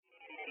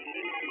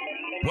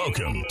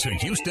Welcome to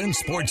Houston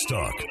Sports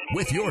Talk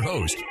with your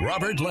host,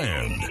 Robert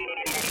Land.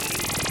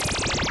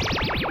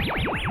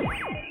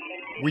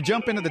 We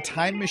jump into the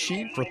time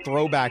machine for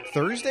Throwback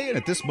Thursday, and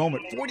at this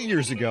moment, 40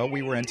 years ago,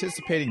 we were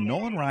anticipating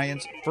Nolan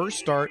Ryan's first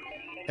start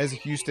as a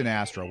Houston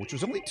Astro, which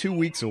was only 2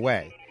 weeks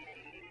away.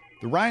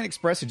 The Ryan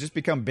Express had just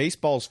become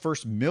baseball's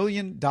first $1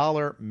 million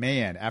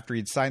man after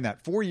he'd signed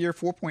that 4-year,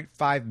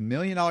 $4.5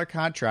 million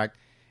contract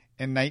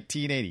in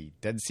 1980.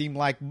 Doesn't seem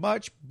like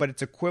much, but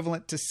it's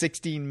equivalent to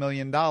 $16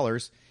 million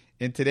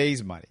in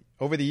today's money.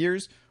 Over the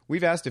years,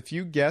 we've asked a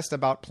few guests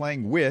about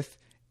playing with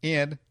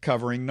and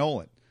covering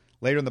Nolan.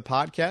 Later in the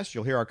podcast,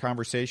 you'll hear our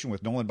conversation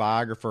with Nolan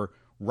biographer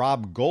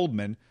Rob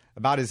Goldman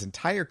about his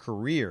entire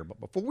career. But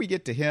before we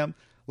get to him,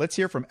 let's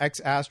hear from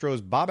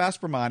ex-Astros Bob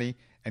Aspromonte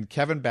and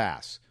Kevin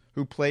Bass,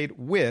 who played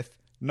with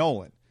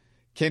Nolan,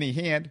 Kenny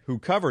Hand, who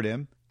covered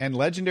him, and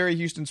legendary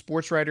Houston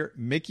sports writer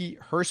Mickey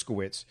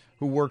Herskowitz,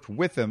 who worked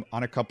with him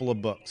on a couple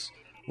of books.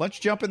 Let's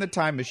jump in the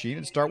time machine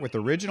and start with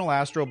original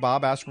Astro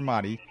Bob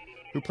Aspromonte,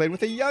 who played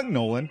with a young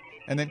Nolan,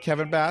 and then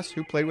Kevin Bass,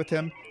 who played with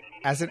him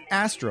as an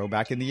Astro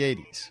back in the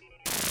 80s.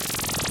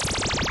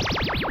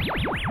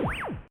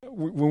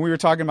 When we were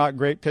talking about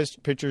great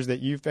pitchers that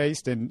you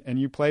faced and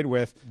you played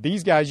with,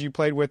 these guys you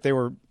played with, they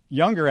were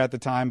younger at the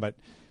time, but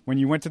when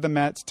you went to the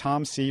Mets,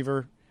 Tom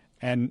Seaver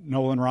and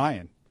Nolan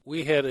Ryan.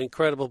 We had an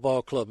incredible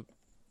ball club.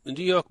 The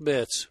New York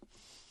Mets,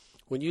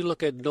 when you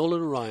look at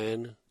Nolan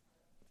Ryan,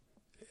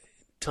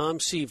 Tom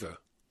Seaver,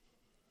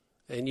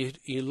 and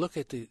you look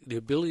at the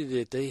ability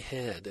that they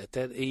had at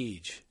that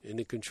age and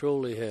the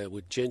control they had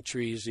with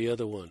Gentry is the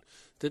other one.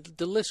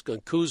 The list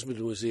gone.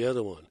 Kuzman was the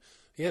other one.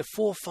 You had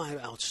 4 or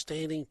 5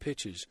 outstanding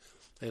pitchers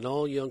and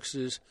all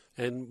youngsters.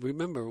 And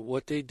remember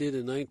what they did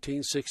in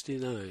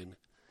 1969.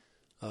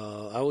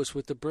 I was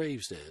with the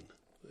Braves then.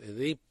 And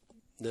they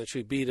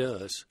naturally beat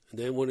us and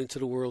then went into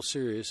the World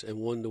Series and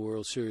won the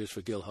World Series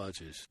for Gil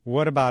Hodges.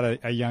 What about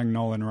a young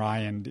Nolan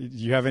Ryan?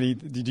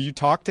 Did you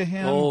talk to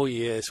him? Oh,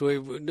 yes.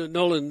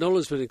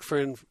 Nolan's been a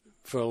friend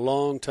for a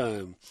long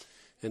time.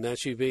 And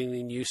actually being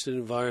in Houston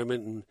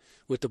environment and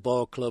with the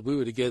ball club, we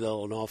were together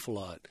an awful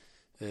lot.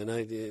 And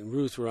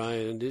Ruth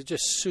Ryan, they're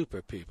just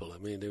super people. I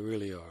mean, they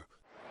really are.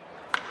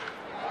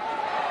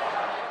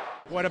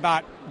 What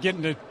about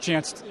getting the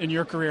chance in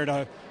your career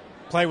to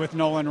play with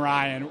Nolan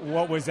Ryan?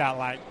 What was that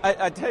like?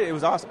 I tell you, it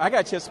was awesome. I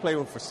got a chance to play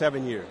with him for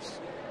 7 years.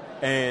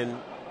 And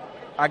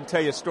I can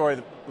tell you a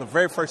story. The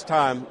very first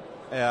time,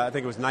 I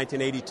think it was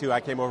 1982,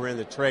 I came over in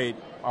the trade.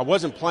 I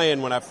wasn't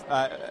playing when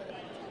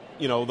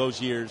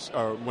those years,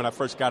 or when I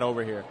first got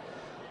over here.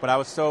 But I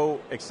was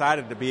so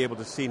excited to be able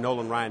to see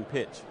Nolan Ryan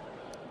pitch.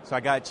 So I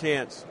got a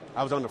chance.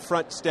 I was on the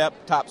front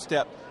step, top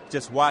step,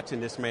 just watching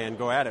this man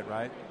go at it,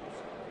 right?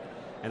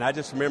 And I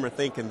just remember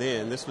thinking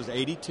then, this was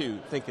 82,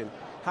 thinking,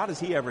 how does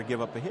he ever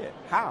give up a hit?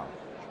 How?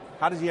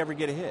 How does he ever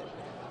get a hit?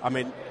 I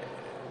mean,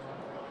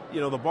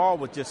 the ball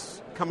would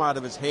just come out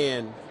of his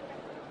hand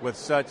with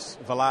such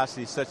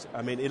velocity,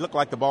 it looked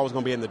like the ball was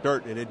going to be in the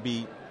dirt and it'd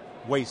be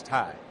waist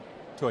high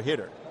to a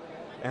hitter.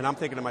 And I'm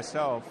thinking to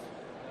myself,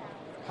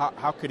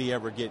 how could he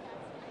ever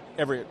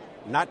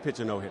not pitch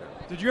a no-hitter?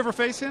 Did you ever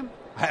face him?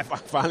 I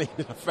finally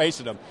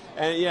faced him.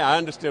 And, yeah, I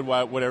understood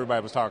what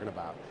everybody was talking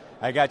about.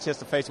 I got a chance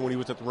to face him when he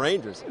was at the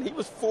Rangers. And he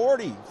was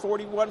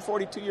 41,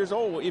 42 years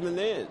old even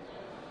then.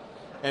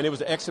 And it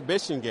was an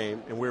exhibition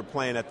game, and we were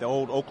playing at the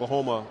old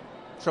Oklahoma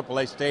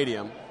AAA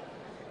Stadium.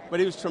 But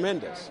he was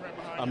tremendous.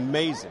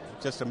 Amazing,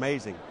 just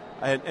amazing.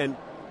 And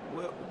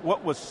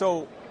what was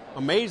so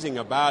amazing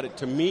about it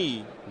to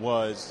me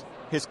was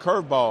his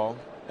curveball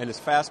and his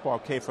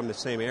fastball came from the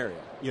same area.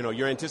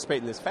 You're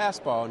anticipating this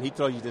fastball, and he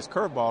throws you this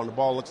curveball, and the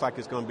ball looks like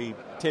it's going to be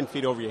 10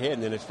 feet over your head,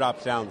 and then it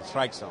drops down the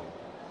strike zone.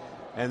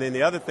 And then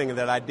the other thing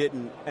that I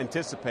didn't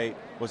anticipate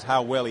was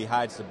how well he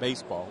hides the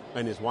baseball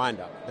in his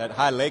windup. That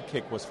high leg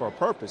kick was for a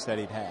purpose that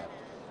he'd have.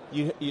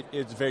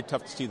 It's very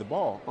tough to see the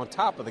ball on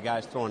top of the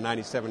guys throwing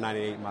 97,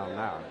 98 mile an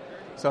hour.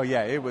 So,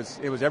 yeah, it was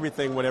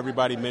everything what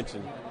everybody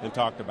mentioned and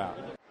talked about.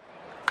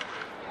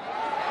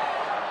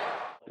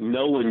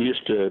 Nolan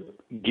used to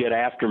get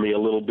after me a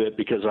little bit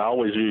because I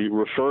always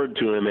referred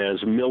to him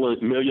as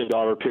 $1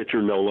 million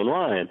pitcher Nolan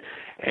Ryan.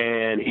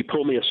 And he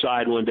pulled me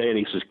aside one day and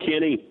he says,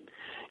 Kenny,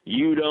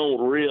 you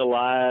don't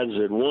realize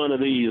that one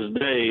of these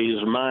days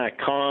my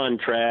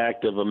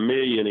contract of $1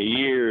 million a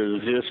year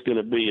is just going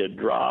to be a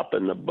drop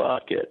in the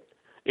bucket.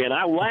 And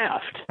I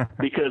laughed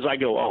because I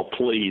go, oh,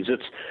 please,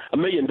 it's $1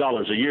 million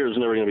a year is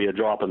never going to be a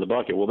drop in the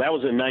bucket. Well, that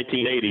was in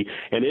 1980,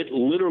 and it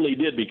literally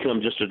did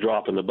become just a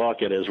drop in the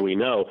bucket, as we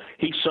know.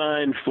 He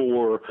signed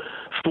for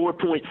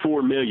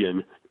 $4.4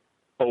 million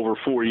over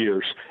 4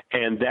 years,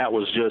 and that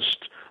was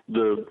just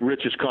the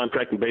richest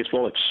contract in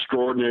baseball,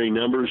 extraordinary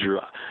numbers.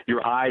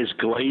 Your eyes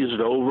glazed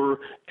over,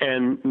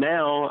 and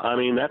now, I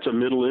mean, that's a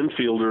middle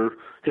infielder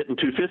hitting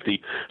 250.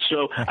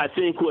 So I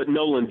think what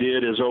Nolan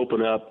did is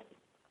open up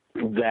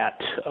that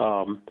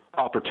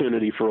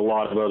opportunity for a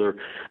lot of other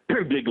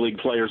big league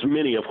players,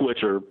 many of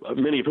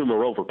whom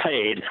are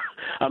overpaid,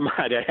 I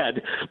might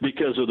add,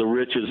 because of the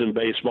riches in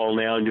baseball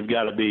now, and you've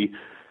got to be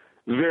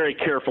very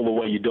careful the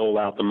way you dole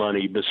out the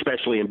money,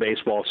 especially in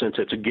baseball since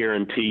it's a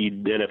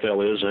guaranteed. The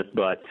NFL isn't,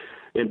 but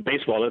in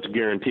baseball, that's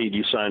guaranteed.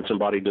 You sign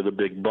somebody to the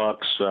big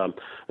bucks.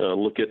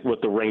 Look at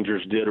what the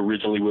Rangers did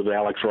originally with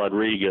Alex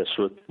Rodriguez.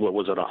 With, what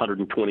was it,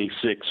 $126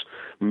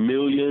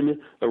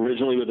 million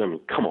originally with him?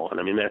 Come on,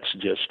 I mean, that's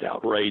just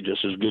outrageous,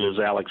 as good as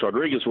Alex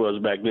Rodriguez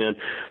was back then.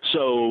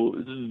 So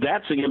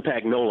that's the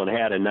impact Nolan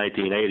had in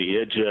 1980.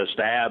 It just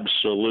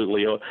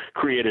absolutely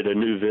created a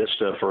new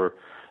vista for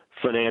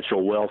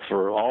financial wealth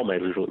for all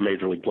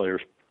major league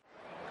players.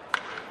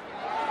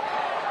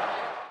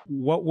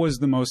 What was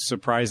the most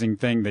surprising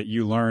thing that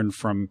you learned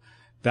from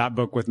that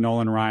book with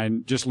Nolan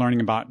Ryan, just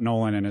learning about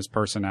Nolan and his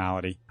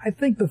personality? I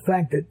think the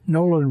fact that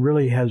Nolan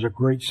really has a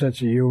great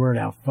sense of humor and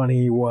how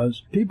funny he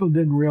was. People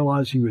didn't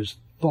realize he was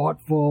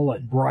thoughtful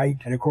and bright.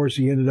 And, of course,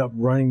 he ended up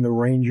running the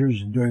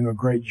Rangers and doing a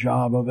great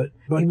job of it.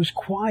 But he was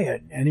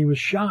quiet and he was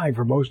shy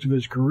for most of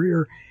his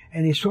career.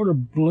 And he sort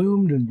of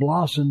bloomed and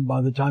blossomed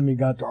by the time he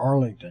got to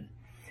Arlington.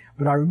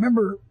 But I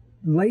remember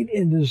late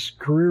in his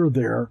career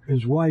there,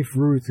 his wife,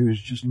 Ruth, who's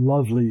just a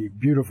lovely,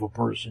 beautiful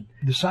person,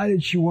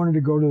 decided she wanted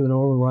to go to the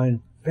Nolan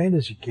Ryan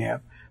fantasy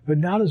camp, but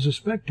not as a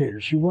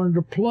spectator. She wanted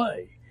to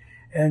play.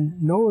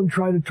 And Nolan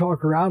tried to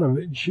talk her out of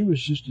it, and she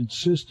was just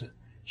insistent.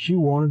 She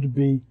wanted to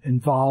be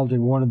involved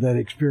and wanted that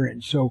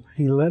experience. So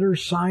he let her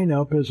sign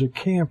up as a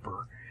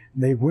camper.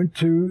 They went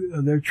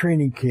to their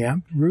training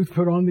camp. Ruth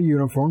put on the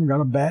uniform,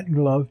 got a bat and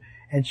glove,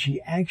 and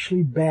she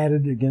actually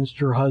batted against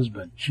her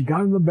husband. She got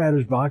in the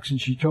batter's box, and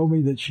she told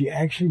me that she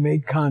actually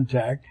made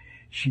contact.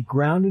 She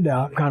grounded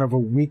out kind of a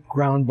weak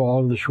ground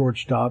ball to the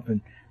shortstop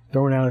and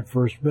thrown out at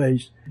first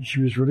base.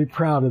 She was really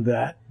proud of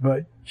that.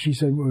 But she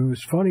said what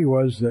was funny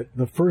was that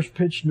the first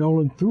pitch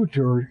Nolan threw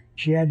to her,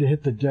 she had to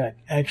hit the deck,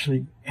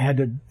 actually had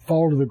to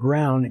fall to the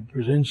ground. It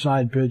was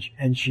inside pitch,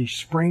 and she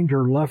sprained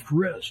her left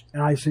wrist.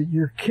 And I said,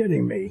 "You're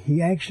kidding me.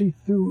 He actually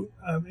threw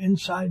an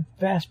inside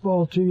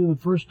fastball to you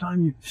the first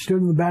time you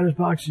stood in the batter's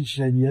box?" And she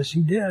said, "Yes,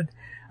 he did."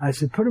 I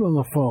said, "Put him on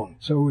the phone."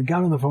 So we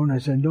got on the phone, and I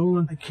said,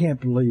 "Nolan, I can't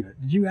believe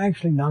it. Did you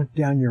actually knock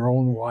down your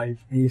own wife?"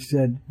 And he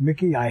said,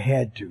 "Mickey, I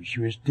had to. She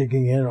was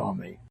digging in on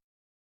me."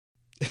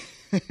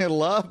 I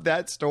love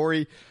that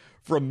story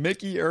from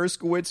Mickey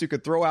Erskowitz, who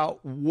could throw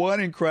out one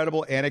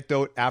incredible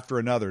anecdote after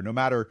another, no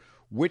matter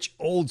which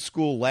old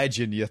school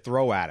legend you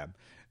throw at him.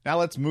 Now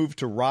let's move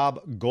to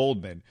Rob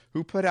Goldman,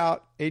 who put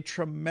out a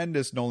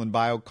tremendous Nolan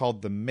bio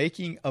called The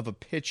Making of a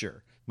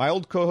Pitcher. My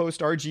old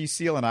co-host R.G.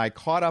 Seal and I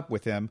caught up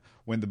with him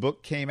when the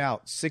book came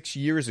out 6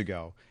 years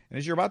ago. And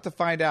as you're about to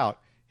find out,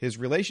 his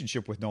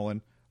relationship with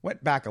Nolan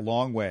went back a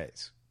long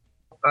ways.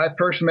 I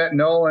first met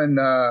Nolan,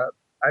 I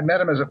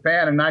met him as a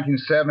fan in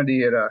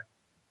 1970 at the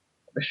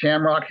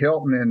Shamrock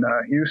Hilton in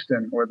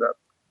Houston, where the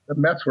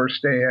Mets were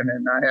staying.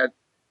 And I had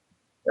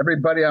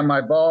everybody on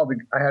my ball.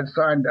 I had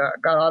signed,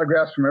 got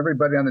autographs from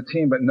everybody on the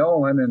team but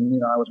Nolan.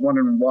 And, I was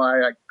wondering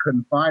why I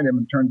couldn't find him.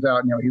 And turns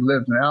out, he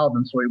lived in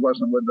Alvin, so he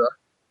wasn't with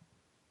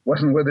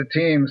the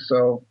team.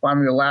 So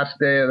finally, the last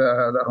day of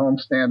the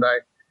homestand,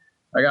 I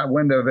got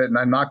wind of it and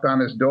I knocked on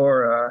his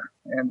door,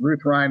 and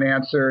Ruth Ryan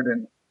answered,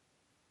 and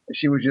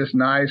she was just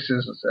nice,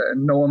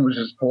 and Nolan was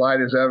as polite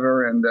as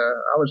ever. And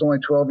I was only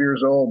 12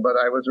 years old, but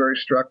I was very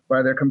struck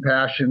by their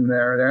compassion,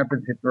 their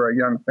empathy for a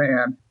young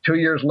fan. 2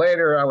 years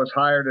later, I was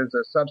hired as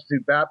a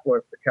substitute bat boy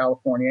for the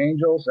California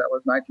Angels. That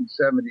was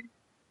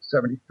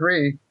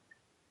 1973.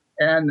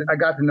 And I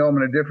got to know him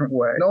in a different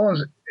way. Nolan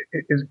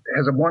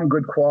has one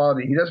good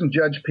quality. He doesn't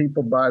judge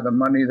people by the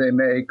money they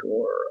make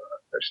or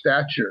their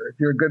stature. If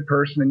you're a good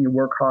person and you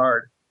work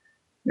hard,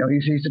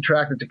 he's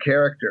attracted to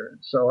character.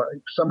 So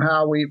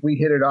somehow we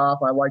hit it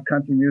off. I like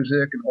country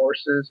music and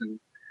horses, and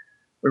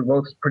we're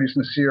both pretty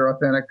sincere,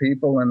 authentic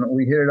people. And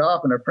we hit it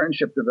off, and a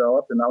friendship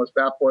developed. And I was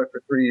bat boy for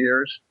 3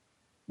 years.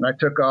 And I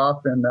took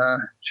off and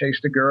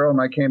chased a girl,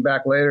 and I came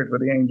back later to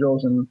the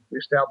Angels, and we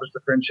established the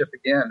friendship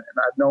again. And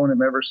I've known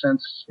him ever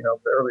since,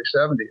 the early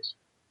 70s.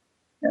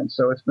 And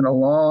so it's been a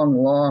long,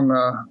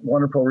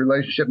 wonderful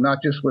relationship,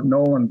 not just with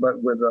Nolan, but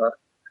with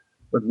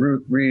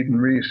Ruth, Reed, and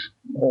Reese,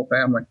 the whole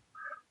family.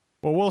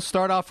 Well, we'll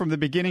start off from the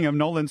beginning of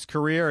Nolan's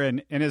career.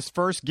 And in his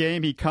first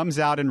game, he comes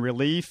out in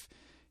relief.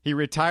 He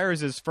retires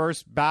his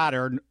first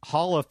batter,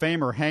 Hall of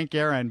Famer Hank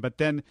Aaron. But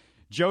then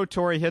Joe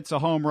Torre hits a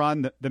home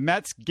run. The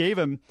Mets gave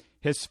him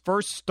his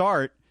first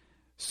start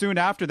soon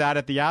after that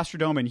at the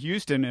Astrodome in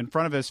Houston in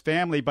front of his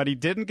family. But he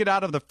didn't get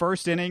out of the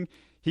first inning.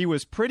 He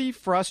was pretty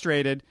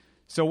frustrated.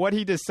 So what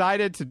he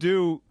decided to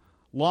do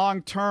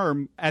long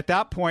term at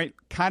that point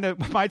kind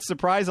of might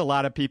surprise a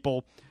lot of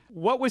people.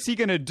 What was he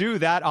going to do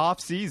that off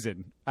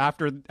season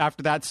after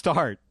that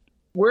start?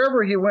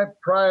 Wherever he went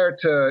prior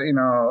to,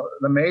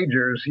 the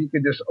majors, he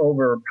could just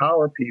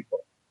overpower people.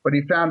 But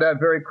he found out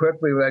very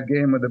quickly with that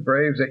game with the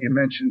Braves that you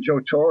mentioned, Joe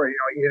Torre,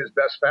 he hit his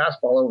best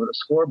fastball over the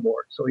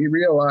scoreboard. So he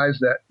realized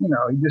that, he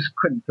just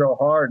couldn't throw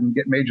hard and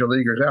get major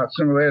leaguers out.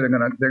 Sooner or later,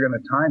 they're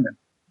going to time him.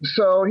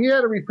 So he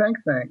had to rethink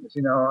things,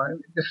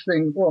 this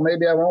thing, well,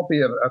 maybe I won't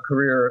be a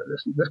career.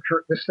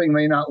 This thing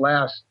may not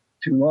last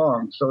too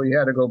long. So he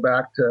had to go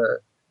back to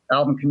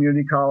Alvin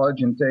Community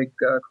College and take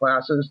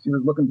classes. He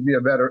was looking to be a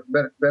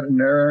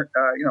veterinarian,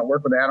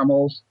 work with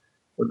animals,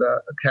 with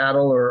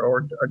cattle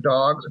or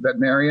dogs, a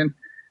veterinarian.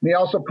 And he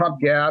also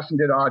pumped gas and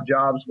did odd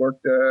jobs,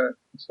 worked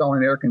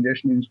installing air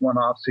conditioning one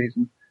off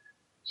season.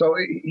 So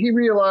he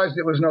realized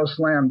it was no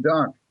slam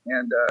dunk.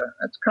 And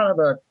that's kind of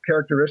a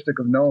characteristic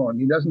of Nolan.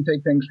 He doesn't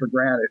take things for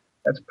granted.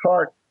 That's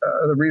part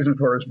of the reason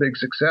for his big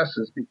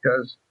successes,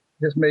 because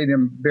this made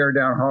him bear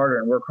down harder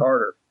and work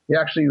harder. He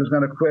actually was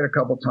going to quit a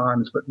couple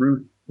times, but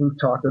Ruth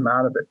talked him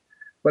out of it.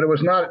 But it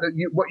was not,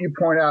 what you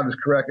point out is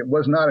correct. It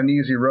was not an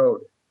easy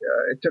road.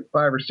 It took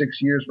 5 or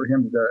 6 years for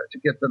him to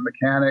get the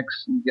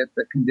mechanics and get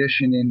the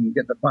conditioning and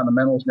get the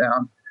fundamentals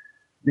down,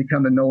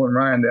 become the Nolan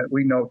Ryan that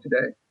we know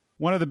today.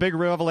 One of the big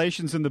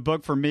revelations in the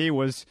book for me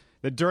was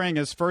that during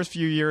his first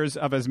few years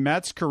of his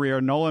Mets career,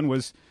 Nolan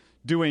was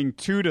doing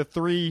 2 to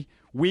 3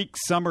 week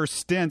summer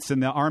stints in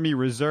the Army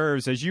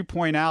Reserves. As you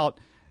point out,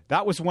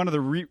 that was one of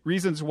the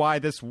reasons why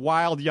this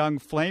wild young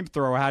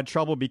flamethrower had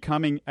trouble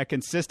becoming a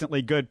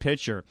consistently good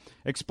pitcher.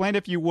 Explain,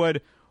 if you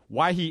would,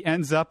 why he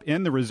ends up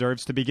in the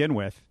reserves to begin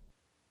with.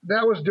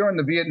 That was during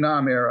the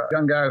Vietnam era.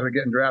 Young guys were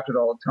getting drafted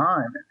all the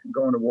time and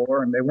going to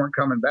war, and they weren't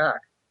coming back.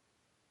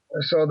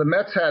 So the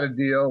Mets had a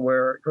deal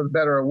where, for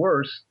better or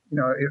worse,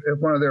 if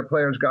one of their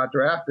players got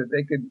drafted,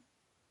 they could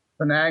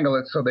finagle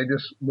it so they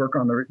just work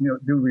on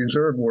do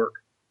reserve work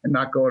and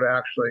not go to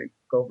actually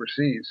go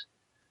overseas.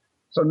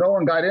 So no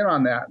one got in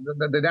on that.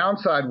 The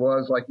downside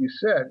was, like you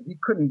said, he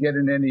couldn't get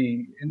in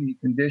any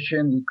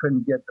condition. He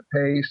couldn't get the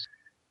pace.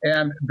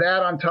 And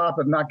that, on top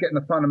of not getting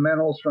the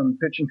fundamentals from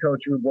pitching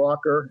coach Rube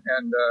Walker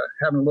and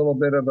having a little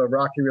bit of a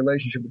rocky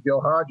relationship with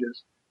Gil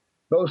Hodges,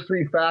 those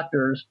 3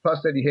 factors,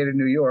 plus that he hated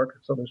New York,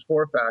 so there's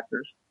 4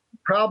 factors,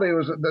 probably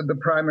was the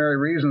primary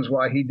reasons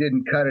why he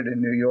didn't cut it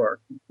in New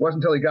York. It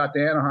wasn't until he got to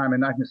Anaheim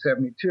in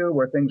 1972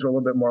 where things were a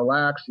little bit more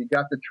lax. He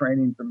got the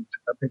training from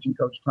pitching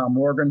coach Tom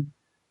Morgan.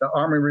 The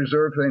Army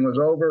Reserve thing was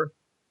over,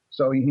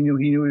 so he knew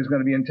he was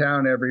going to be in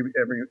town every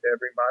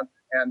month,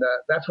 and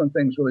that's when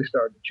things really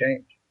started to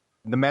change.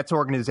 The Mets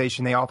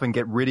organization, they often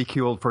get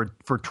ridiculed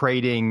for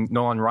trading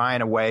Nolan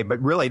Ryan away, but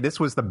really this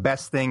was the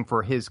best thing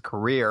for his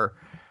career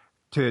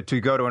to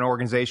go to an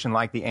organization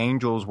like the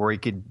Angels where he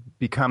could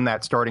become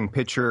that starting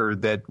pitcher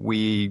that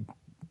we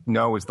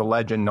know is the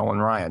legend Nolan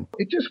Ryan.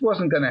 It just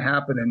wasn't going to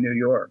happen in New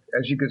York.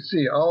 As you could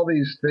see, all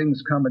these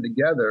things coming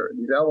together,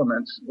 these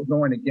elements were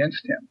going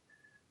against him.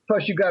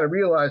 Plus, you got to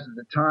realize at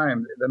the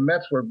time, the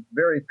Mets were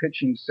very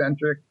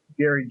pitching-centric.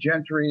 Gary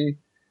Gentry,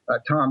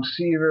 Tom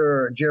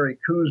Seaver, Jerry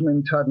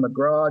Koosman, Tud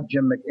McGraw,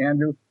 Jim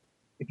McAndrew.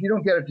 If you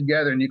don't get it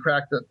together and you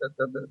crack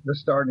the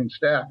starting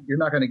staff, you're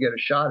not going to get a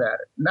shot at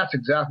it. And that's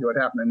exactly what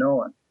happened to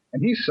Nolan.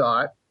 And he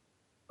saw it.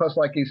 Plus,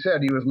 like he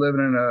said, he was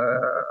living in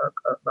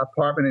an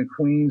apartment in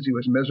Queens. He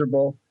was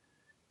miserable.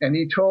 And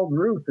he told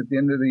Ruth at the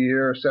end of the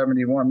year,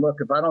 71, look,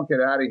 if I don't get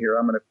out of here,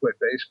 I'm going to quit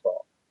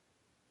baseball.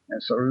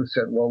 And so Ruth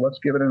said, well, let's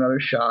give it another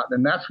shot.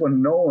 And that's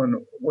when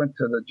Nolan went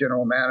to the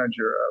general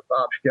manager,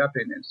 Bob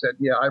Scheping, and said,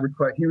 yeah,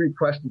 he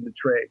requested the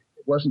trade.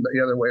 It wasn't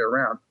the other way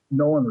around.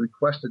 Nolan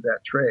requested that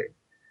trade.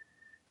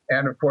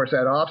 And, of course,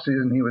 that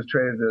offseason, he was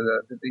traded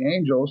to the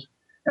Angels.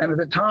 And at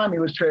the time, he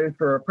was traded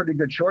for a pretty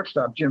good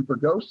shortstop, Jim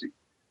Fregosi.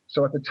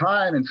 So at the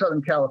time in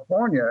Southern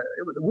California,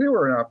 we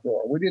were in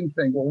uproar. We didn't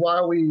think, well, why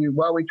are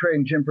we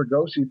trading Jim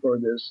Fregosi for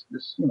this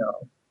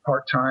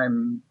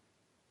part-time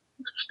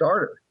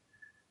starter?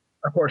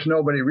 Of course,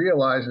 nobody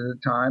realized at the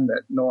time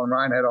that Nolan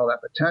Ryan had all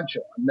that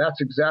potential. And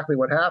that's exactly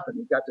what happened.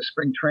 He got to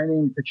spring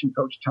training. Pitching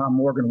coach Tom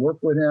Morgan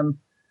worked with him,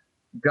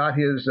 got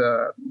his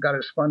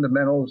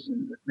fundamentals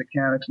and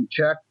mechanics in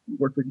check,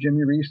 worked with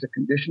Jimmy Reese, the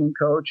conditioning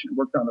coach, and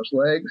worked on his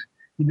legs.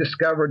 He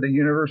discovered the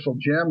Universal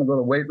Gym, a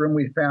little weight room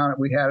we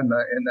had in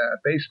the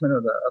basement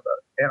of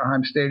the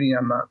Anaheim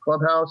Stadium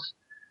clubhouse.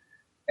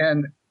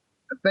 And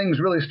things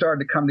really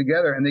started to come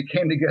together, and they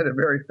came together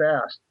very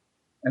fast.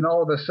 And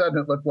all of a sudden,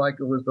 it looked like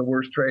it was the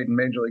worst trade in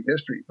Major League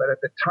history. But at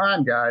the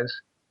time, guys,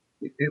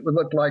 it would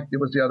look like it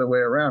was the other way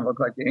around. It looked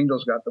like the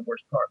Angels got the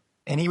worst part.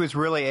 And he was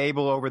really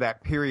able over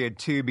that period,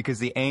 too, because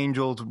the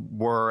Angels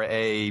were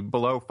a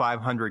below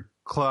 500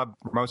 club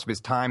for most of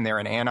his time there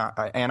in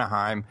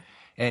Anaheim.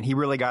 And he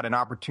really got an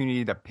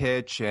opportunity to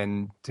pitch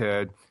and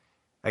to,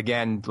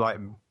 again,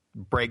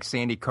 break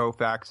Sandy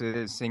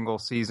Koufax's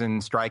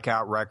single-season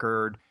strikeout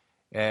record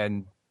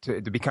and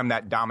to become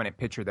that dominant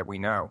pitcher that we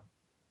know.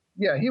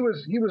 Yeah, he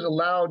was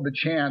allowed the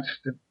chance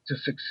to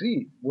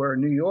succeed, where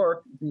in New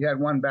York, he had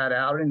one bad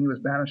outing and he was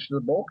banished to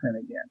the bullpen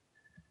again.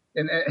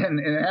 And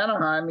in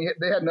Anaheim,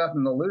 they had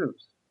nothing to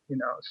lose,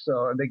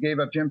 so they gave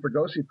up Jim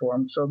Fregosi for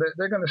him. So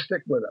they're going to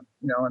stick with him,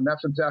 and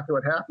that's exactly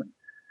what happened.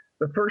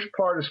 The first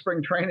part of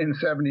spring training in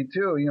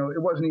 72,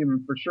 it wasn't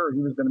even for sure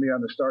he was going to be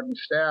on the starting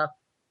staff.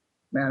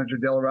 Manager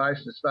Del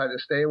Rice decided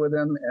to stay with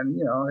him.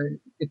 And,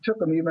 it took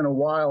him even a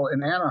while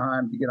in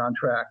Anaheim to get on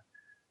track.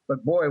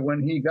 But boy,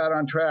 when he got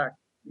on track.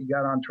 And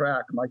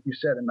like you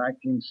said, in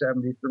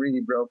 1973,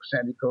 he broke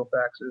Sandy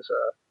Koufax's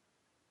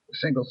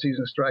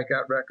single-season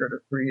strikeout record of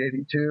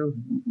 382.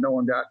 No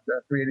one got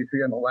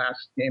 383 on the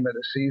last game of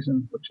the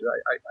season, which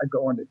I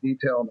go into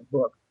detail in the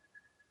book.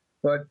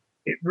 But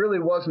it really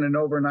wasn't an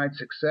overnight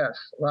success.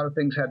 A lot of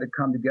things had to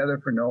come together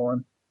for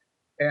Nolan.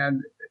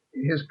 And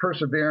his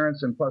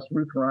perseverance and plus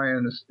Ruth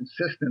Ryan's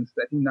insistence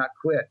that he not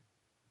quit.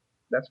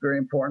 That's very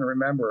important to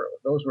remember.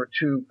 Those were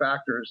two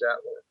factors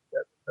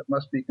that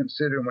must be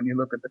considered when you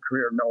look at the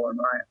career of Nolan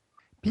Ryan.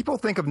 People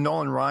think of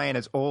Nolan Ryan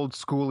as old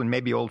school and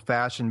maybe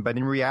old-fashioned, but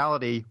in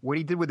reality, what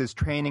he did with his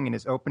training and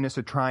his openness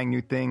to trying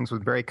new things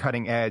was very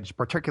cutting edge,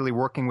 particularly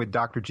working with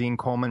Dr. Gene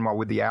Coleman while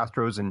with the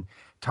Astros and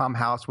Tom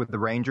House with the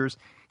Rangers.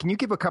 Can you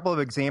give a couple of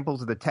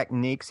examples of the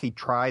techniques he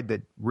tried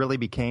that really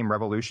became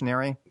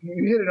revolutionary?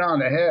 You hit it on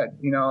the head.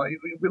 You know,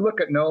 we look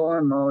at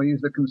Nolan,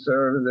 he's the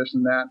conservative, this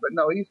and that, but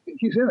no,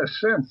 he's in a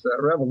sense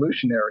a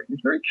revolutionary.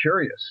 He's very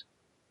curious.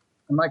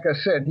 And like I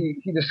said,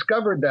 he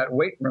discovered that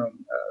weight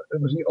room.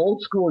 It was the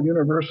old school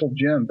Universal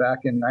Gym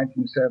back in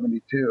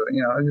 1972.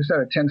 You know, it just had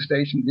a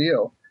 10-station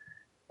deal.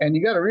 And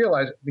you got to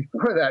realize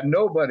before that,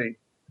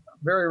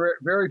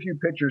 very few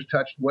pitchers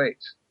touched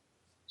weights.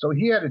 So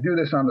he had to do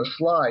this on the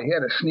sly. He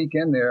had to sneak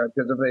in there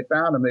because if they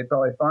found him, they'd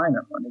probably find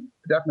him. I mean,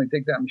 definitely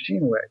take that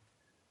machine away.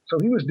 So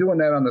he was doing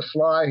that on the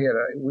sly.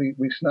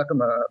 We snuck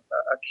him a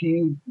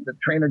key. The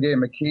trainer gave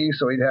him a key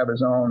so he'd have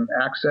his own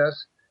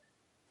access.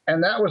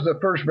 And that was the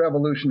first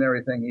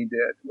revolutionary thing he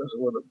did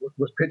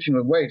was pitching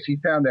with weights. He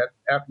found that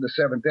after the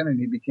seventh inning,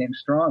 he became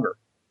stronger.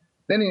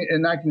 Then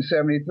in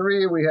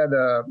 1973, we had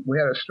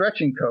a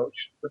stretching coach.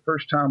 The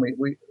first time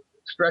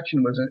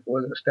stretching was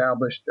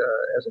established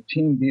as a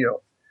team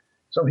deal.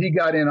 So he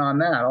got in on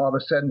that. All of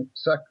a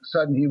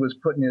sudden he was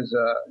putting his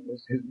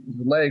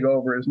leg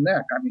over his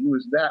neck. I mean, he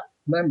was that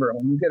limber.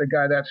 When you get a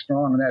guy that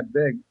strong and that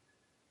big,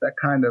 that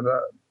kind of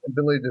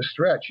ability to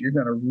stretch, you're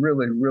going to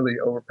really, really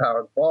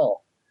overpower the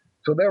ball.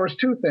 So there was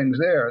two things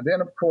there.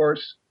 Then, of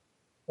course,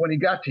 when he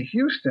got to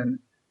Houston,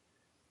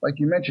 like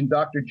you mentioned,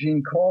 Dr.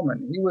 Gene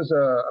Coleman, he was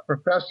a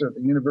professor at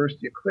the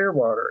University of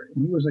Clearwater.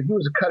 He was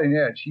a cutting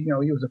edge. He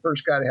was the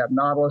first guy to have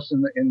Nautilus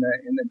in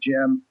the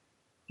gym.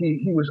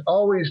 He was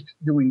always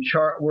doing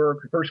chart work.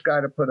 The first guy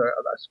to put a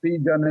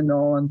speed gun in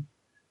Nolan.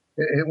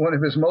 One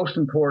of his most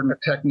important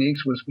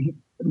techniques was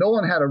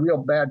Nolan had a real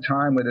bad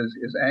time with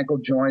his ankle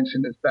joints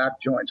and his back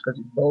joints because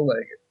he's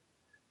bow-legged.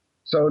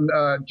 So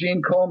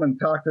Gene Coleman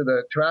talked to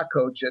the track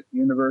coach at the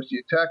University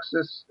of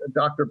Texas,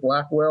 Dr.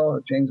 Blackwell,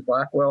 James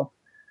Blackwell,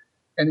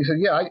 and he said,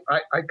 yeah,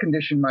 I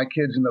condition my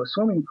kids in the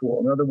swimming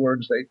pool. In other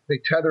words, they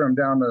tether them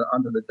down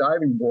onto the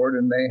diving board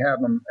and they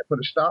have them put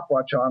a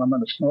stopwatch on them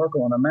and a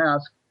snorkel and a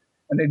mask,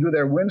 and they do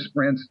their wind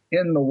sprints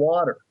in the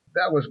water.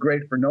 That was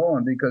great for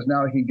Nolan because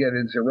now he could get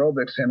his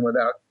aerobics in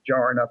without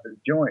jarring up his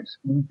joints.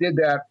 He did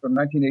that from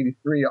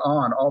 1983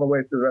 on all the way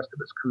through the rest of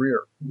his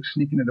career. He was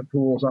sneaking into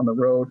pools on the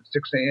road at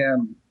 6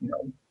 a.m.,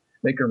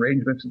 making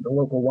arrangements at the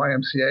local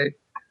YMCA.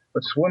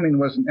 But swimming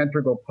was an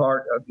integral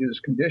part of his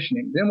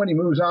conditioning. Then when he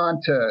moves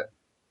on to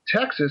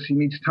Texas, he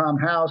meets Tom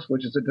House,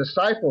 which is a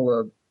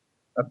disciple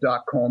of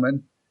Doc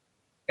Coleman.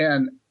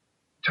 And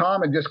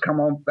Tom had just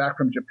come back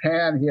from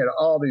Japan. He had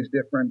all these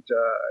different,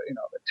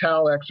 the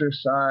towel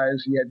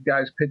exercise. He had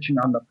guys pitching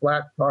on the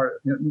flat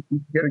part,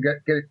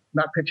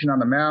 not pitching on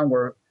the mound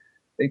where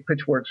they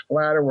pitch where it's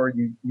flatter, where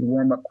you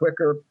warm up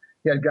quicker.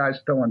 He had guys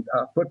throwing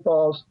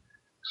footballs.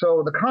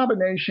 So the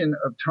combination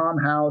of Tom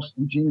House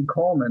and Gene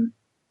Coleman,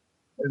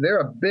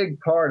 they're a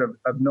big part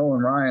of Nolan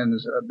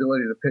Ryan's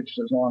ability to pitch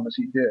as long as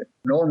he did.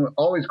 Nolan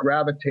always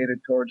gravitated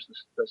towards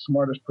the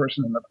smartest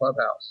person in the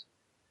clubhouse.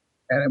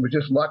 And it was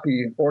just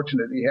lucky and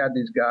fortunate he had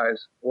these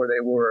guys where they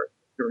were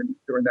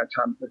during that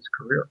time of his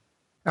career.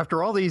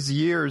 After all these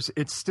years,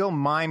 it's still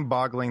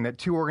mind-boggling that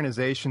two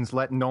organizations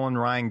let Nolan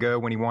Ryan go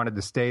when he wanted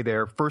to stay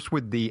there, first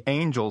with the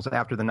Angels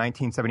after the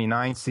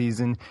 1979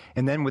 season,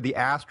 and then with the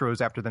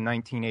Astros after the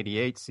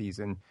 1988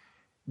 season.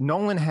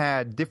 Nolan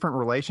had different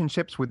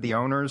relationships with the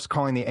owners,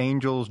 calling the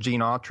Angels,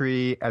 Gene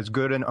Autry, as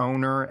good an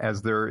owner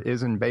as there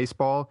is in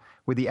baseball.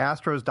 With the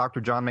Astros,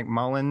 Dr. John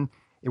McMullen,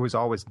 it was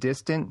always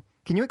distant.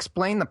 Can you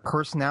explain the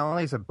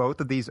personalities of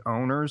both of these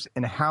owners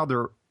and how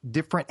their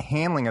different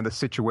handling of the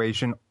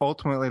situation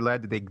ultimately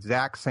led to the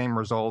exact same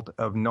result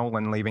of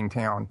Nolan leaving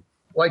town?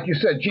 Like you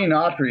said, Gene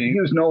Autry, he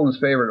was Nolan's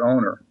favorite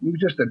owner. He was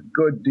just a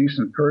good,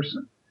 decent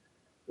person.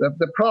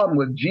 The problem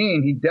with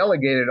Gene, he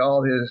delegated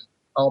all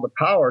the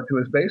power to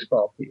his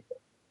baseball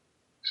people.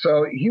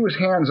 So he was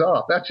hands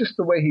off. That's just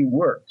the way he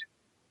worked.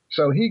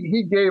 So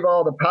he gave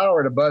all the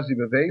power to Buzzy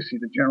Bavasi,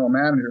 the general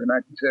manager in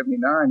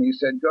 1979. He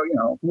said,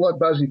 go, let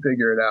Buzzy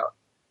figure it out.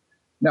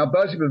 Now,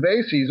 Buzzy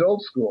Bavasi is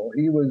old school.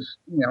 He was,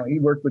 he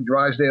worked with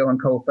Drysdale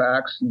and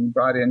Koufax and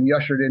he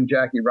ushered in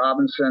Jackie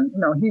Robinson.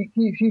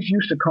 He's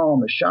used to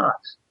calling the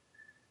shots.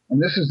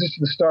 And this is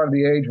the start of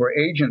the age where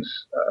agents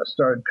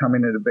started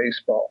coming into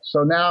baseball.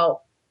 So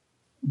now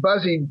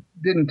Buzzy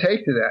didn't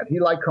take to that. He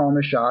liked calling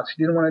the shots.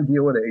 He didn't want to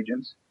deal with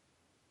agents.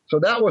 So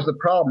that was the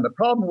problem. The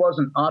problem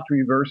wasn't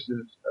Autry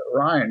versus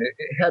Ryan.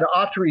 Had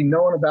Autry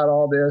known about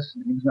all this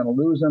and he was going to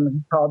lose him, he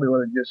probably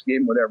would have just gave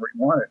him whatever he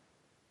wanted.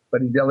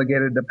 But he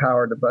delegated the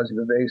power to Buzzy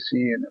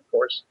Bavasi, and of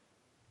course,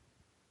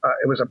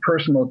 it was a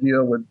personal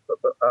deal with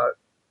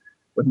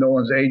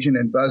Nolan's agent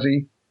and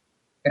Buzzy.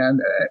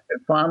 And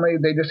finally,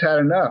 they just had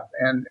enough.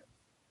 And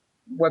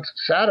what's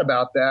sad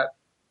about that,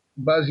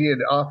 Buzzy had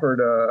offered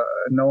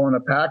Nolan a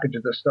package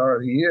at the start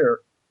of the year.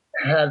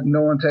 Had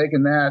Nolan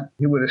taken that,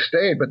 he would have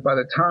stayed. But by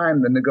the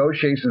time the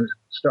negotiations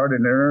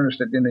started in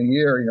earnest at the end of the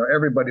year,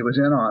 everybody was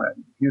in on it.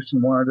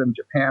 Houston wanted him,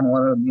 Japan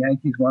wanted him, the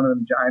Yankees wanted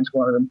him, Giants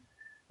wanted him,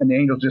 and the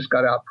Angels just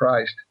got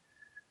outpriced.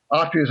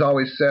 Austria has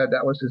always said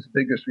that was his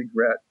biggest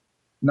regret,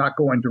 not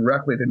going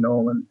directly to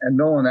Nolan. And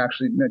Nolan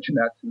actually mentioned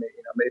that to me.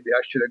 Maybe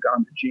I should have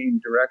gone to Gene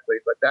directly,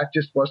 but that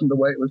just wasn't the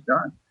way it was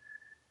done.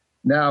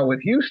 Now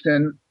with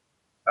Houston,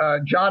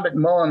 John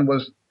McMullen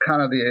was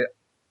kind of the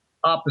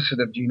opposite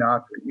of Gene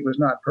Autry. He was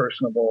not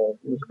personable.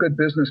 He was a good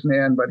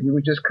businessman, but he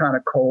was just kind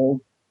of cold.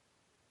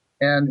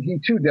 And he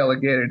too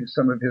delegated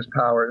some of his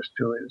powers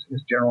to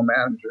his general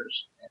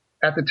managers.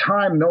 At the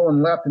time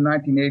Nolan left in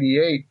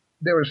 1988,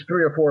 there was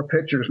 3 or 4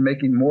 pitchers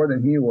making more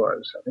than he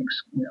was. I think,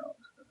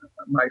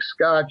 Mike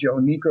Scott, Joe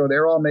Niekro,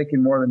 they're all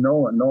making more than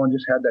Nolan. Nolan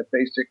just had that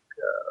basic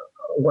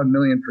 $1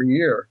 million per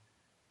year.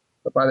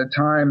 But by the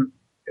time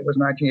it was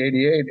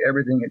 1988,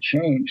 everything had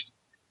changed.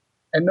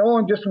 And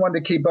Nolan just wanted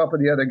to keep up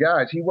with the other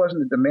guys. He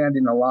wasn't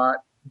demanding a lot,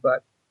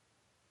 but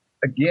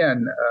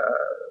again,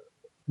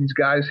 these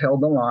guys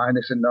held the line.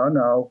 They said,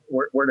 no,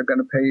 we're going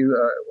to pay you.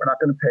 We're not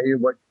going to pay you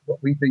what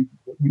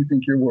you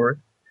think you're worth.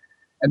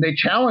 And they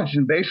challenged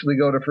him basically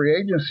go to free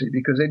agency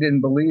because they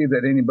didn't believe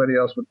that anybody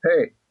else would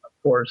pay.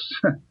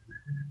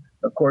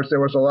 Of course, there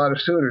was a lot of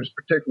suitors,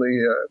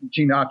 particularly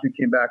Gene Autry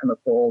came back in the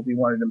fold. He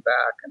wanted him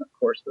back. And of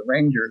course, the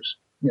Rangers,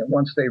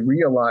 once they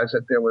realized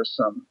that there was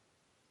some,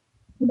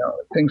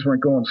 things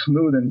weren't going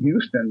smooth in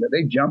Houston, that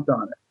they jumped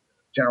on it.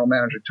 General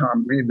manager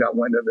Tom Reed got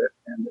wind of it,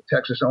 and the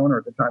Texas owner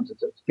at the time said,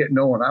 get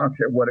Nolan, I don't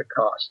care what it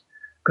costs.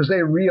 Because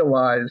they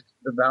realized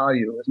the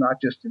value was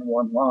not just in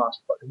one loss,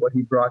 but what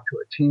he brought to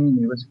a team.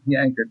 He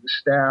anchored the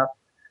staff.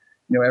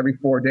 Every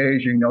 4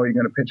 days, you're going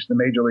to pitch the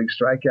major league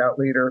strikeout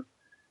leader.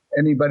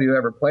 Anybody who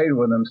ever played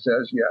with him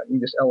says, he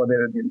just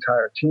elevated the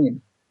entire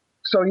team.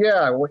 So,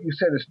 what you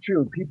said is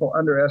true. People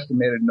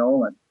underestimated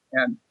Nolan.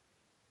 And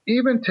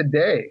even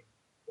today,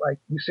 like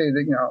you say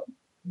that,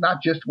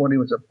 not just when he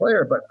was a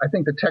player, but I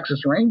think the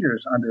Texas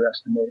Rangers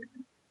underestimated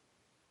him.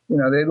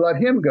 They let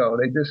him go.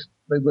 They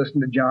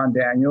listened to John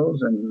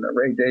Daniels and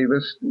Ray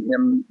Davis and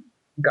him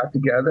got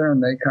together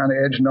and they kind of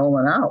edged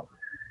Nolan out.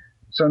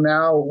 So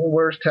now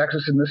where's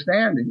Texas in the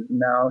standings?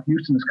 Now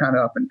Houston's kind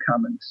of up and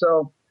coming.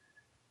 So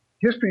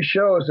history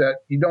shows that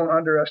you don't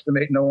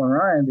underestimate Nolan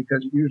Ryan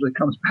because it usually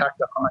comes back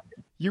to haunt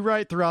you. You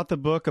write throughout the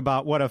book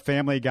about what a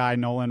family guy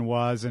Nolan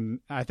was, and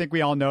I think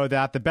we all know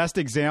that. The best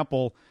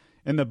example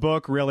in the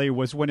book really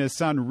was when his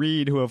son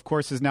Reed, who of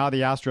course is now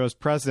the Astros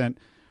president,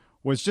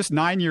 was just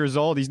 9 years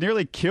old. He's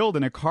nearly killed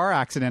in a car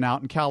accident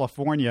out in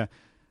California.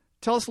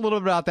 Tell us a little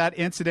bit about that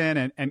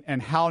incident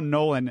and how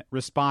Nolan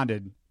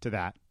responded to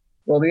that.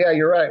 Well,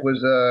 you're right. It was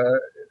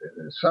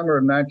summer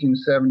of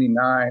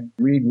 1979.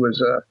 Reed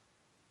was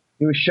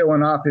he was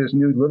showing off his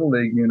new Little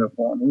League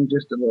uniform. He was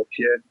just a little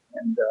kid,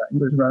 and he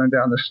was running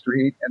down the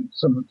street, and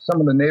some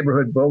of the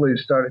neighborhood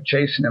bullies started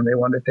chasing him. They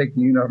wanted to take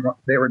the uniform.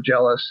 They were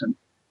jealous, and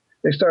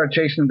they started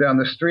chasing him down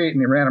the street,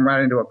 and he ran him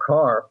right into a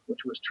car, which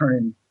was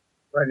turning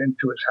right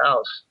into his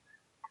house.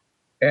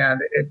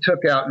 And it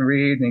took out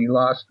Reed, and he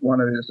lost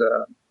one of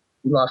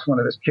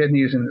his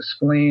kidneys and his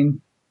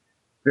spleen,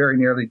 very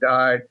nearly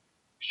died,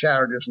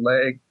 shattered his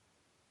leg.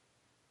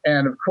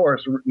 And of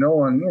course,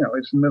 Nolan,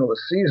 it's the middle of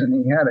the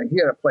season. He had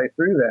to play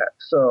through that.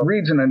 So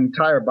Reed's an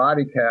entire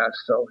body cast.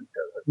 So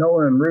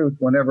Nolan and Ruth,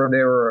 whenever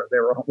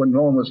when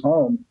Nolan was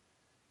home,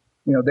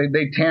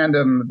 they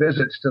tandem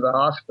visits to the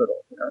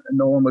hospital. And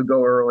Nolan would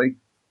go early,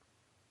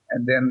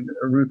 and then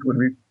Ruth would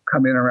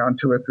come in around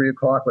 2 or 3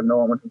 o'clock when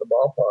Nolan went to the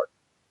ballpark.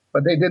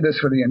 But they did this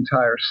for the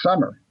entire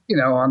summer.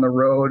 On the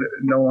road,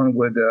 Nolan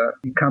would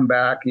he'd come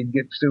back. He'd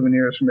get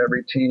souvenirs from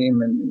every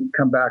team, and he'd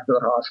come back to the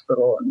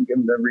hospital and give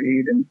them to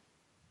Reed. And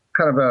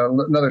kind of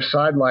another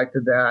sidelight to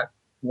that,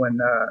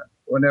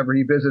 whenever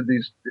he visited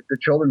the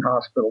children's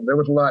hospital, there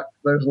was a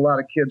lot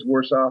of kids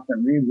worse off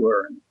than Reed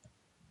were. And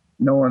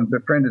Nolan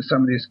befriended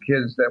some of these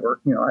kids that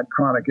were, had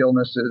chronic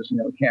illnesses,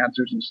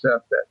 cancers and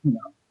stuff that,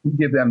 he'd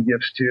give them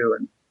gifts too.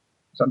 And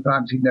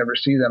sometimes he'd never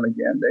see them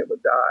again. They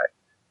would die.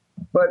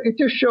 But it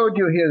just showed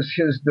you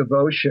his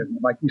devotion.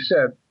 Like you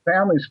said,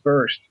 families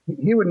first.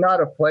 He would not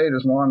have played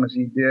as long as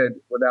he did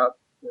without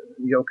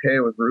the okay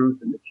with Ruth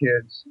and the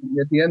kids. And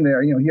at the end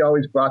there, he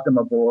always brought them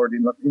aboard.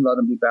 He let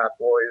them be bat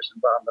boys and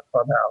brought them to the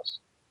clubhouse.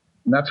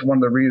 And that's one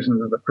of the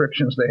reasons of the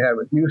frictions they had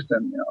with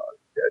Houston.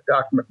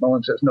 Dr.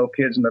 McMullen says no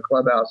kids in the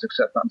clubhouse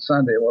except on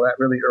Sunday. Well, that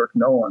really irked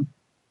Nolan.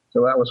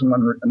 So that was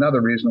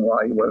another reason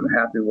why he wasn't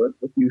happy with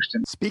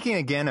Houston. Speaking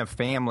again of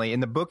family, in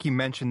the book you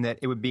mentioned that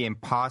it would be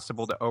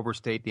impossible to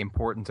overstate the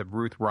importance of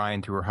Ruth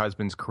Ryan to her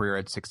husband's career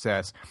and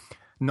success.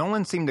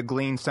 Nolan seemed to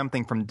glean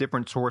something from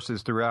different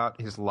sources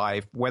throughout his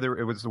life, whether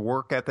it was the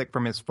work ethic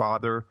from his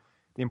father,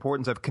 the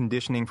importance of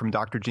conditioning from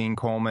Dr. Gene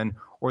Coleman,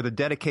 or the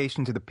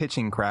dedication to the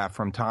pitching craft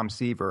from Tom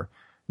Seaver.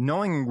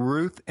 Knowing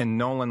Ruth and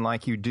Nolan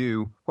like you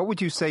do, what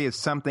would you say is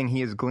something he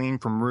has gleaned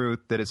from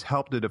Ruth that has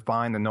helped to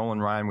define the Nolan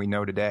Ryan we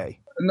know today?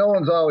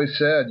 Nolan's always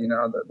said,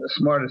 the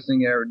smartest thing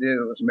he ever did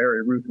was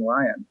marry Ruth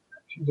Ryan.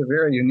 She's a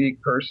very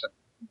unique person.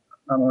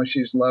 Not only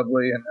she's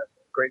lovely and a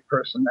great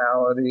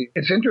personality.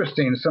 It's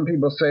interesting. Some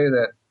people say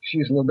that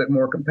she's a little bit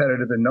more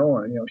competitive than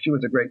Nolan. She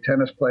was a great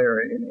tennis player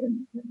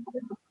in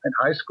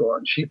high school,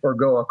 and she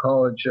forego a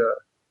college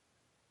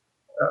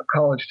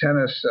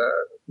tennis,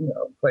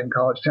 playing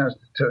college tennis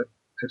to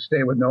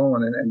stay with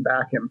Nolan and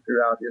back him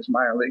throughout his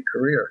minor league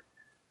career.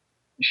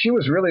 She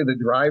was really the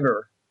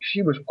driver.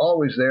 She was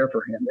always there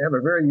for him. They have a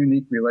very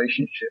unique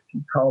relationship.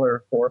 He'd call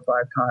her 4 or 5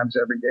 times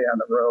every day on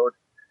the road.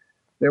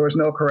 There was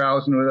no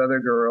carousing with other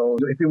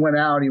girls. If he went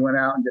out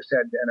and just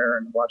had dinner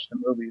and watched a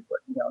movie. But,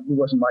 he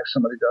wasn't like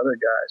some of these other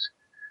guys.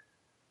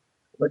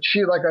 But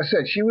she, like I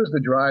said, she was the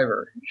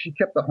driver. She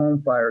kept the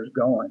home fires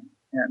going.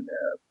 And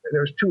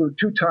there was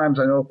two times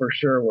I know for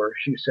sure where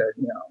she said,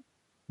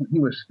 he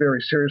was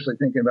very seriously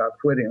thinking about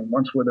quitting.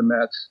 Once with the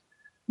Mets,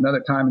 another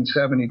time in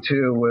 '72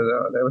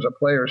 there was a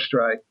players'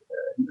 strike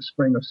in the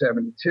spring of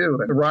 '72.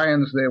 And the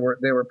Ryans, they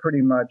were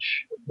pretty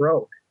much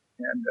broke.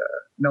 And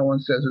Nolan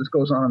says, this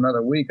goes on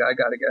another week. I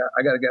got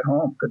to get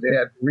home, because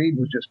Reed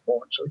was just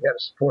born, so he had to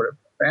support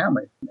a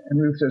family. And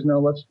Ruth says,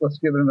 no, let's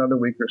give it another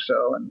week or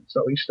so. And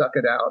so he stuck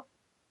it out.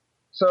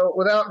 So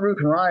without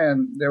Ruth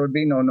Ryan, there would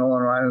be no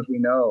Nolan Ryan as we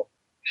know.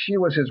 She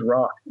was his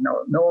rock.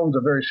 Nolan's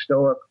a very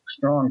stoic,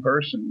 strong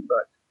person,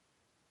 but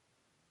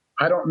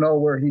I don't know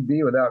where he'd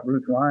be without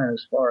Ruth Ryan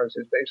as far as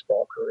his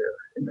baseball career.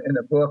 In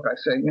the book, I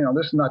say,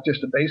 this is not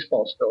just a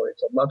baseball story.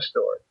 It's a love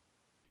story.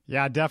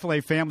 Yeah,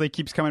 definitely. Family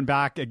keeps coming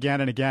back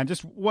again and again.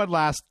 Just one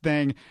last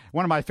thing.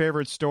 One of my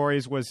favorite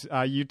stories was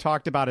you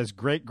talked about his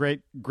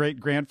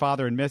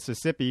great-great-great-grandfather in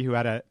Mississippi who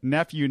had a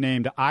nephew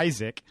named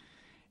Isaac.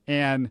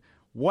 And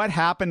what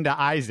happened to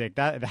Isaac?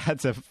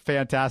 That's a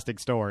fantastic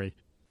story.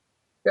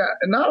 Yeah,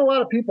 and not a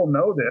lot of people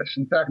know this.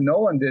 In fact,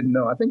 Nolan didn't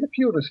know. I think a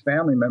few of his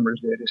family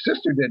members did. His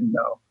sister didn't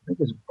know. I think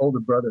his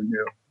older brother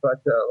knew.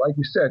 But like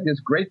you said,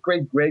 his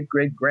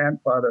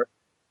great-great-great-great-grandfather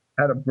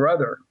had a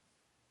brother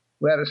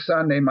who had a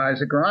son named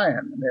Isaac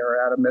Ryan. They were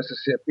out of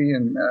Mississippi,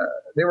 and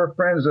they were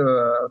friends of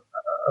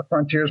a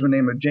frontiersman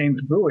named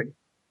James Bowie,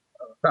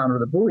 founder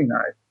of the Bowie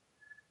knife.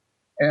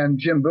 And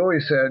Jim Bowie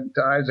said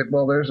to Isaac,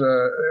 well, there's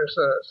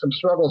some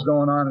struggles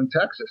going on in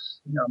Texas.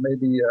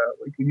 Maybe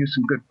we could use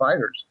some good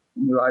fighters.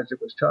 He knew Isaac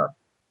was tough.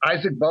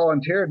 Isaac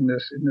volunteered in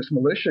this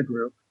militia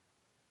group,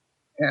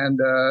 and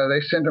they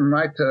sent him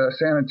right to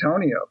San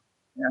Antonio.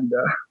 And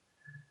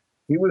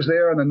he was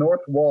there on the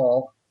north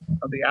wall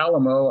of the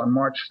Alamo on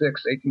March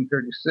 6,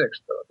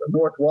 1836. The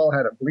north wall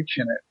had a breach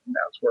in it, and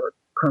that's where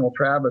Colonel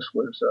Travis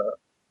was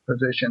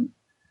positioned,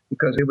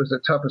 because it was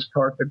the toughest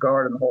part to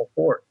guard in the whole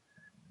fort.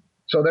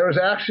 So there was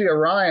actually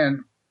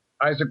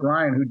Isaac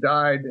Ryan, who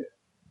died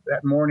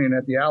that morning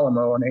at the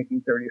Alamo in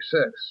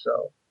 1836.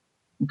 So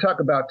you talk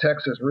about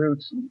Texas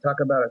roots, and you talk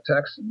about a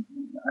Texan.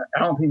 I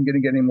don't think you're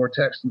going to get any more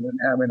Texan than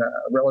having a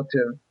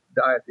relative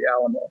die at the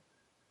Alamo.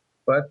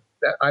 But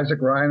that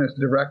Isaac Ryan is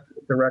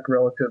direct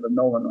relative of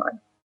Nolan Ryan.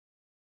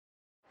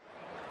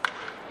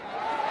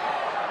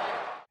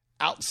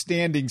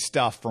 Outstanding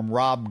stuff from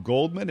Rob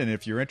Goldman. And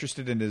if you're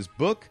interested in his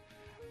book,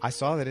 I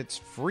saw that it's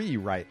free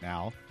right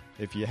now.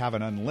 If you have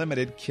an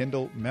unlimited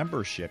Kindle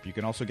membership, you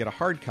can also get a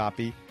hard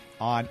copy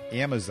on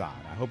Amazon.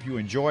 I hope you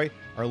enjoy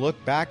our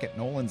look back at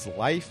Nolan's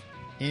life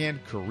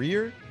and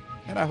career,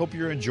 and I hope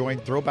you're enjoying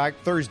Throwback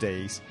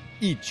Thursdays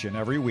each and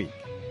every week.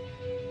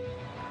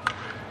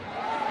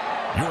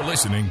 You're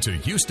listening to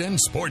Houston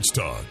Sports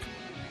Talk.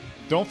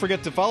 Don't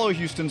forget to follow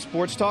Houston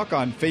Sports Talk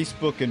on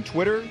Facebook and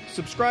Twitter.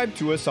 Subscribe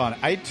to us on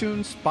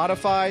iTunes,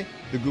 Spotify,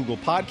 the Google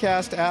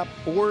Podcast app,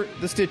 or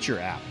the Stitcher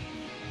app.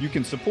 You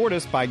can support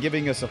us by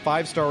giving us a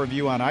 5-star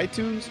review on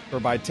iTunes or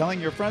by telling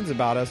your friends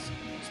about us.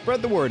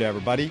 Spread the word,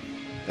 everybody.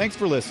 Thanks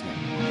for listening.